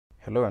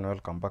Hello and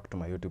welcome back to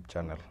my YouTube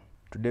channel.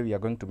 Today we are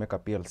going to make a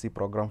PLC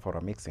program for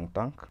a mixing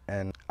tank,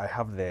 and I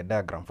have the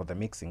diagram for the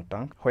mixing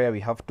tank where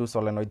we have two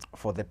solenoids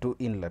for the two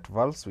inlet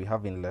valves. We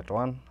have inlet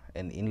 1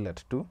 and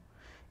inlet 2.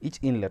 Each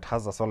inlet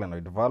has a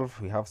solenoid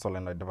valve. We have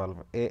solenoid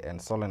valve A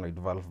and solenoid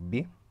valve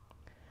B.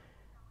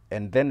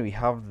 And then we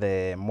have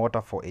the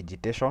motor for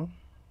agitation.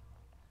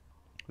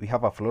 We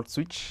have a float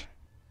switch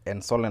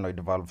and solenoid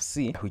valve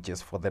C, which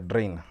is for the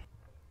drain.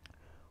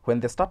 When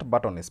the start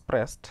button is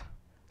pressed,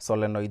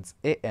 solenoids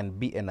A and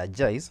B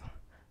energize,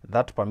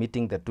 that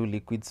permitting the two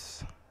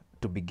liquids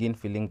to begin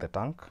filling the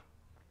tank.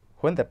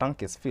 When the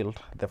tank is filled,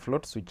 the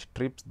float switch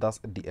trips, thus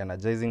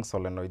de-energizing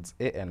solenoids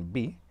A and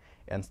B,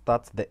 and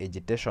starts the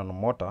agitation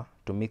motor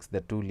to mix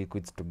the two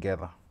liquids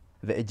together.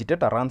 The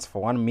agitator runs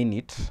for 1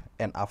 minute,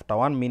 and after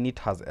 1 minute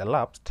has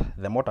elapsed,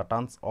 the motor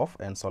turns off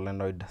and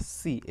solenoid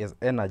C is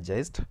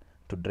energized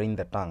to drain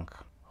the tank.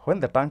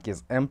 When the tank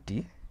is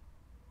empty,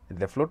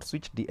 the float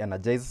switch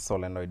de-energizes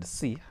solenoid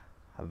C,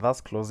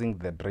 thus closing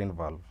the drain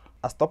valve.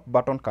 A stop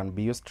button can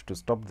be used to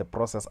stop the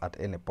process at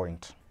any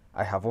point.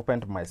 I have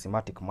opened my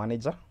schematic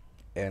manager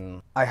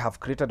and I have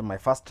created my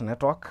first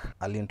network.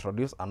 I'll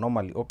introduce a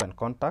normally open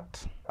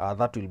contact.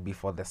 That will be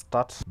for the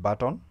start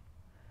button,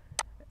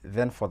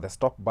 then for the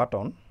stop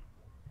button,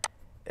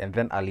 and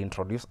then I'll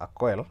introduce a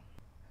coil.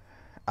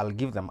 I'll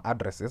give them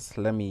addresses.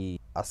 Let me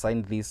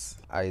assign this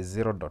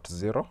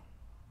I0.0.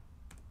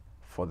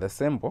 For the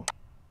symbol,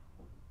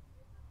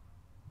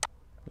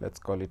 let's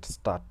call it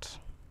start.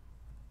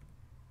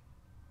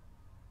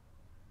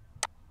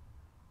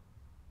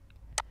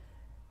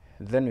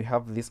 Then we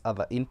have this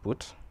other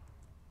input,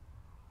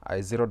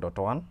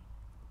 I0.1.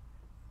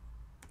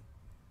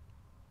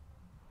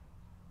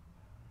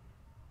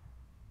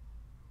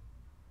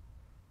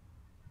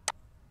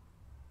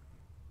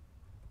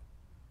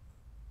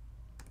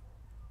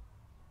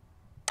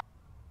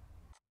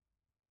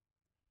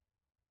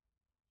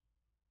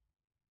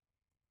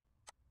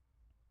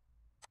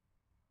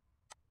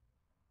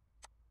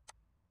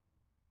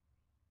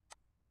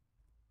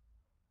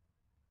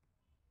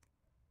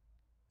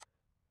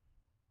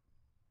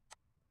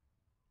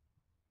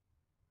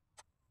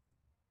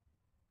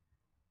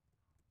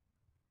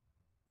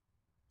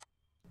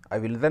 I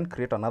will then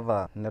create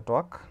another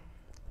network.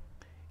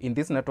 In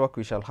this network,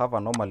 we shall have a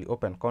normally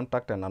open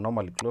contact and a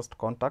normally closed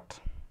contact.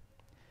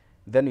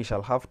 Then we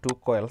shall have two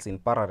coils in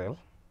parallel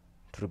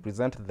to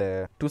represent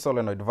the two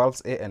solenoid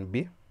valves A and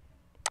B.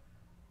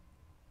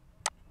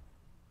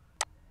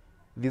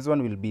 This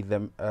one will be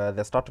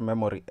the start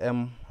memory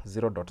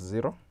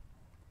M0.0.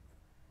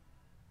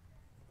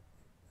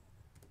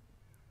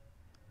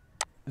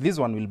 This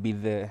one will be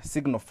the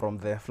signal from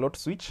the float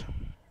switch.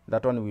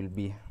 That one will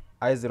be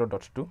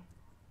I0.2.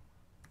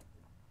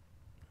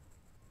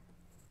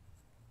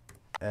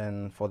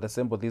 And for the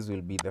symbol, this will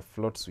be the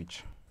float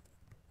switch.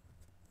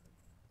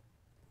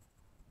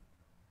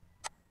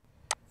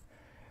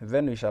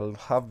 Then we shall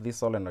have this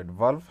solenoid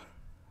valve.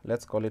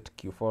 Let's call it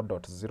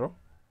Q4.0.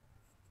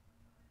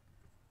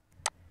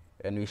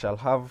 And we shall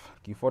have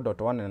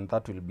Q4.1, and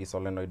that will be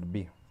solenoid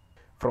B.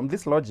 From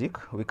this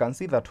logic, we can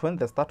see that when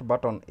the start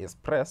button is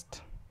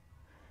pressed,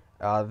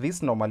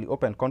 this normally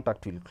open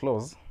contact will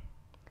close.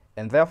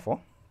 And therefore,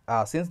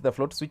 since the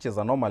float switch is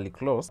a normally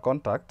closed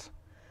contact,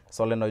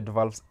 solenoid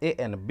valves A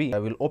and B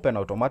will open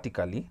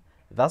automatically,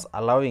 thus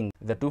allowing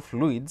the two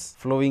fluids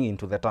flowing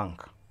into the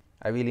tank.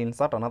 I will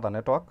insert another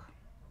network.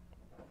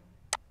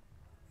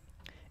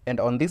 And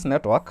on this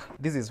network,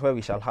 this is where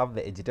we shall have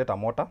the agitator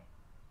motor.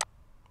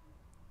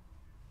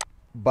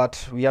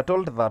 But we are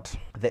told that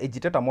the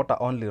agitator motor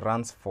only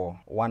runs for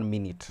 1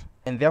 minute.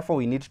 And therefore,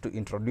 we need to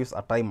introduce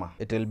a timer.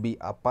 It will be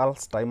a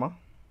pulse timer,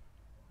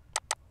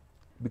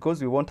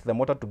 because we want the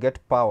motor to get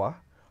power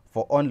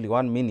for only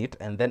 1 minute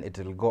and then it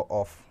will go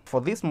off. For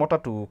this motor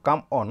to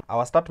come on,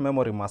 our start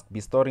memory must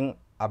be storing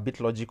a bit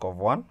logic of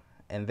 1,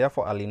 and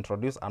therefore I'll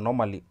introduce a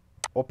normally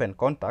open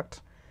contact,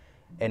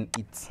 and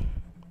its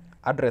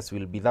address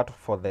will be that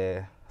for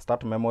the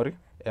start memory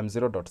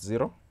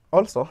M0.0.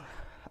 Also,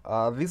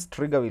 this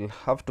trigger will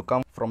have to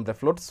come from the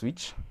float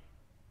switch,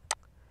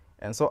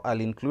 and so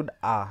I'll include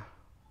a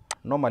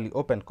normally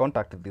open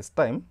contact this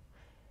time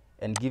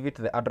and give it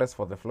the address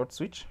for the float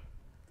switch,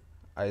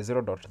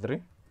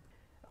 I0.3.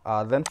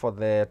 Then for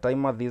the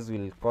timer, this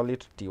will call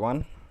it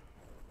T1,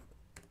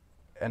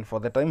 and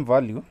for the time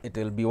value, it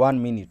will be 1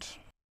 minute.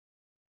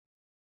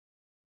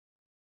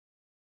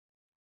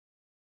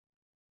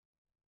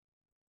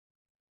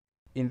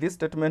 In this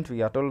statement,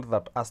 we are told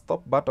that a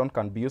stop button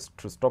can be used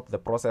to stop the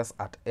process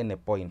at any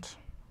point.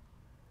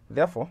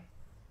 Therefore,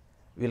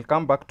 we'll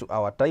come back to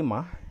our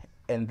timer,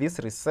 and this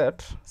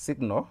reset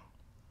signal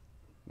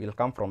will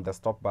come from the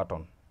stop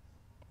button,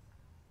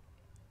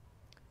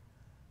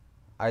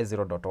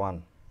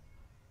 I0.1.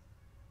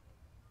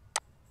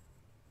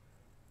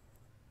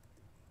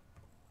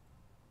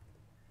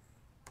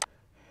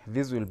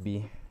 This will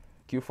be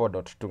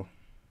Q4.2.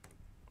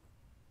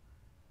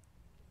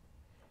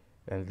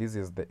 And this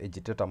is the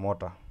agitator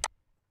motor.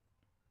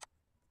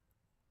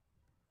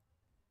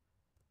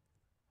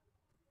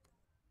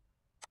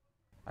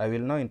 I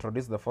will now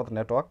introduce the fourth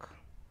network,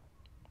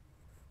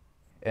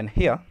 and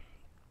here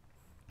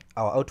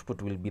our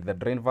output will be the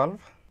drain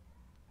valve,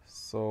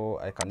 so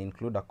I can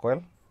include a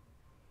coil.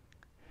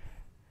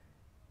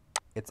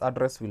 Its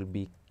address will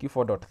be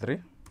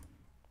Q4.3.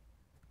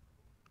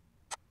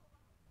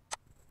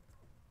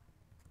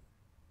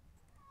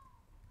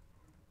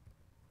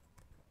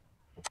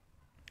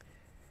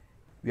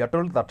 We are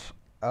told that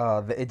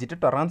the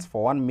agitator runs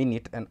for 1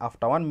 minute, and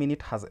after 1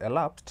 minute has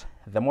elapsed,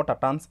 the motor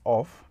turns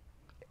off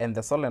and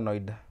the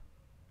solenoid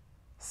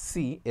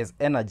C is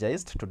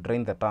energized to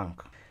drain the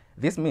tank.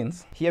 This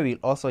means here we'll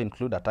also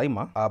include a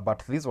timer,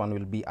 but this one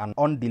will be an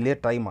on delay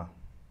timer.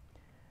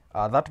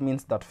 That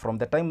means that from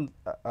the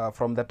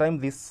time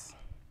this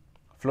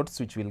float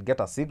switch will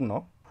get a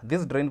signal,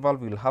 this drain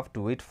valve will have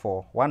to wait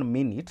for 1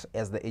 minute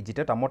as the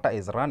agitator motor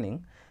is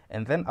running,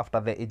 and then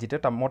after the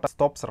agitator motor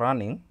stops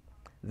running,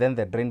 then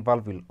the drain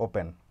valve will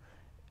open.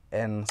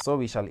 And so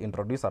we shall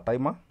introduce a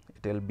timer.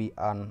 It will be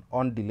an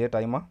on delay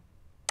timer.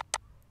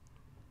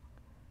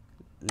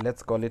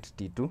 Let's call it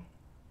T2.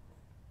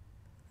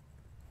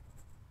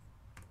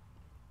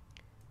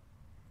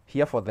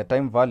 Here for the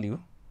time value,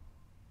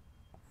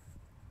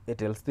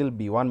 it will still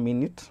be 1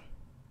 minute.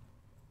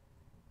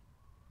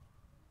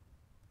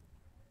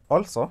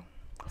 Also,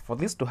 for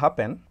this to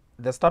happen,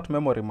 the start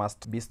memory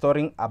must be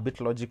storing a bit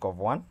logic of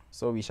 1.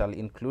 So we shall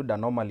include a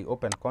normally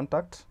open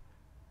contact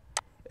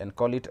and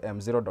call it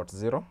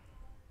M0.0.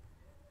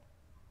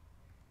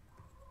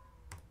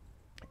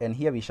 And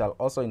here we shall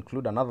also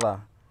include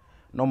another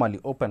normally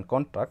open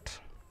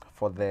contact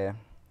for the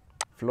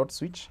float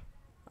switch,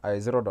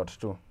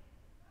 I0.2.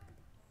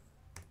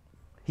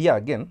 Here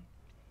again,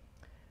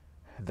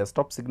 the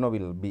stop signal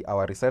will be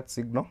our reset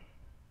signal,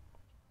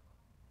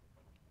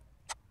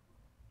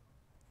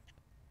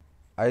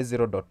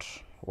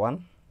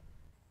 I0.1.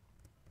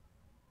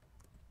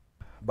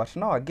 But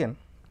now again,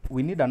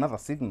 we need another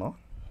signal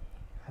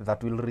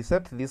that will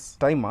reset this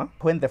timer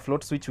when the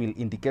float switch will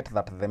indicate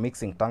that the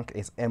mixing tank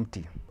is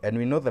empty. And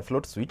we know the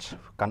float switch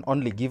can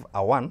only give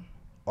a 1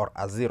 or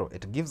a 0.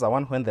 It gives a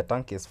 1 when the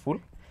tank is full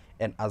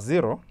and a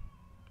 0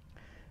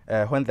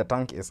 when the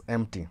tank is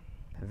empty.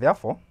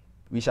 Therefore,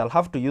 we shall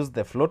have to use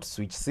the float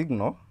switch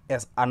signal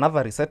as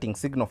another resetting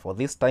signal for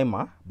this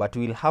timer, but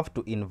we'll have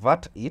to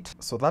invert it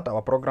so that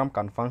our program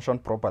can function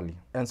properly.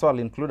 And so I'll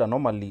include a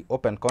normally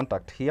open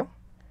contact here.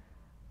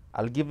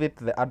 I'll give it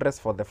the address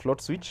for the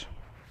float switch,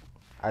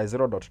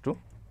 I0.2.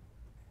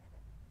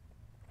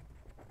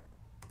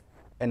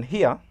 And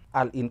here,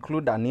 I'll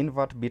include an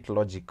invert bit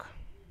logic,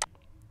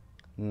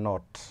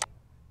 not.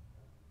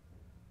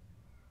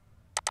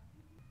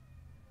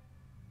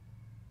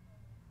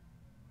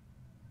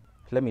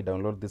 Let me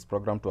download this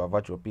program to a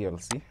virtual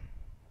PLC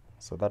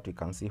so that we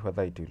can see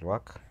whether it will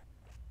work.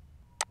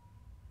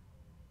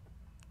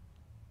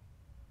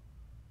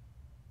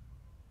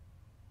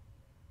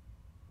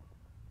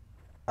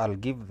 I'll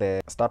give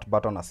the start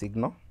button a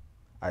signal,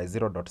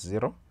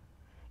 I0.0.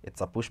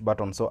 It's a push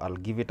button, so I'll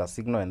give it a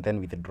signal and then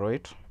withdraw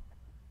it.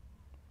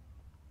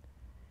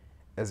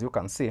 As you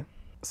can see,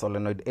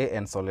 solenoid A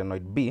and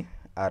solenoid B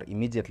are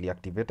immediately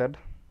activated.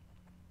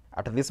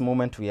 At this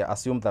moment, we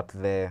assume that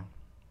the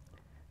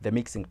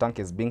mixing tank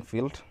is being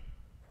filled.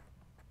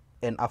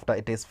 And after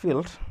it is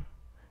filled,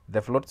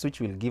 the float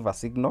switch will give a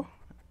signal,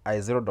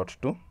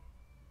 I0.2.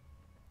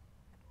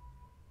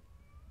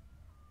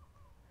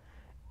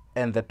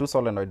 And the two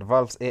solenoid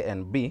valves A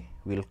and B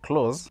will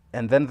close,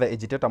 and then the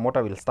agitator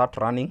motor will start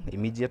running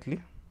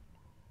immediately.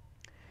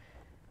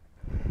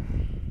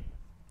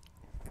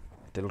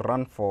 It will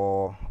run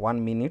for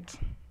 1 minute.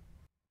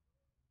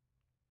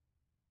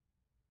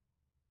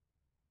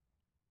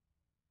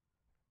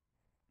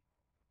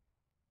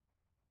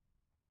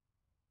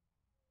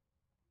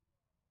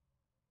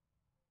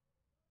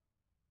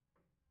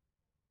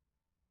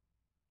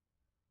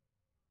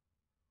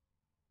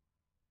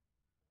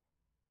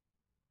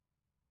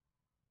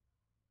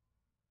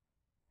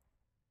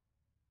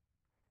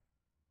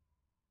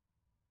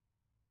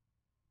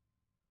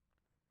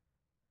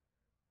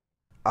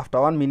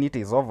 After 1 minute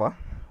is over,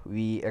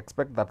 we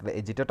expect that the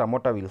agitator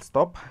motor will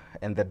stop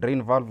and the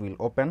drain valve will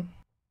open.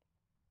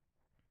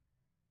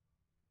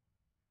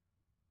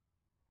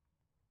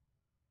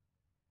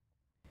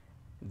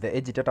 The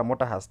agitator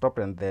motor has stopped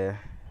and the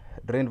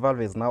drain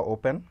valve is now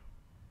open.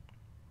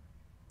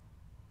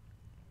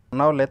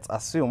 Now let's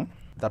assume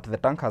that the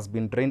tank has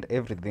been drained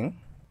everything,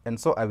 and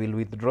so I will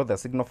withdraw the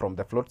signal from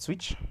the float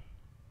switch.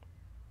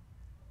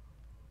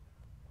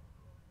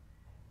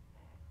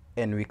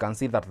 And we can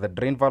see that the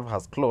drain valve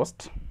has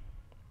closed.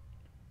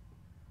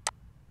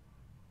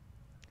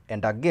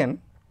 And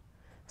again,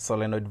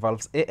 solenoid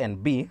valves A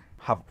and B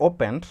have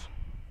opened,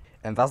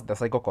 and thus the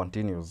cycle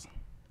continues.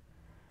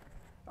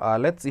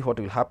 Let's see what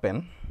will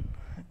happen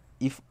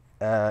if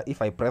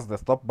I press the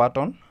stop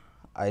button,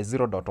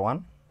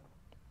 I0.1.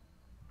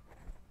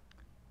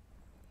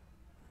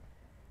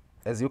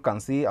 As you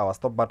can see, our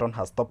stop button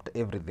has stopped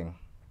everything.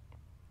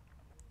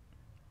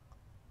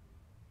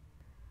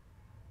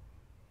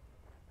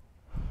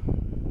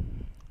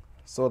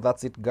 So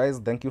that's it guys,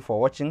 thank you for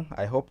watching.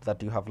 I hope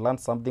that you have learned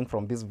something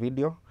from this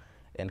video,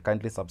 and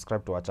kindly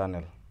subscribe to our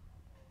channel.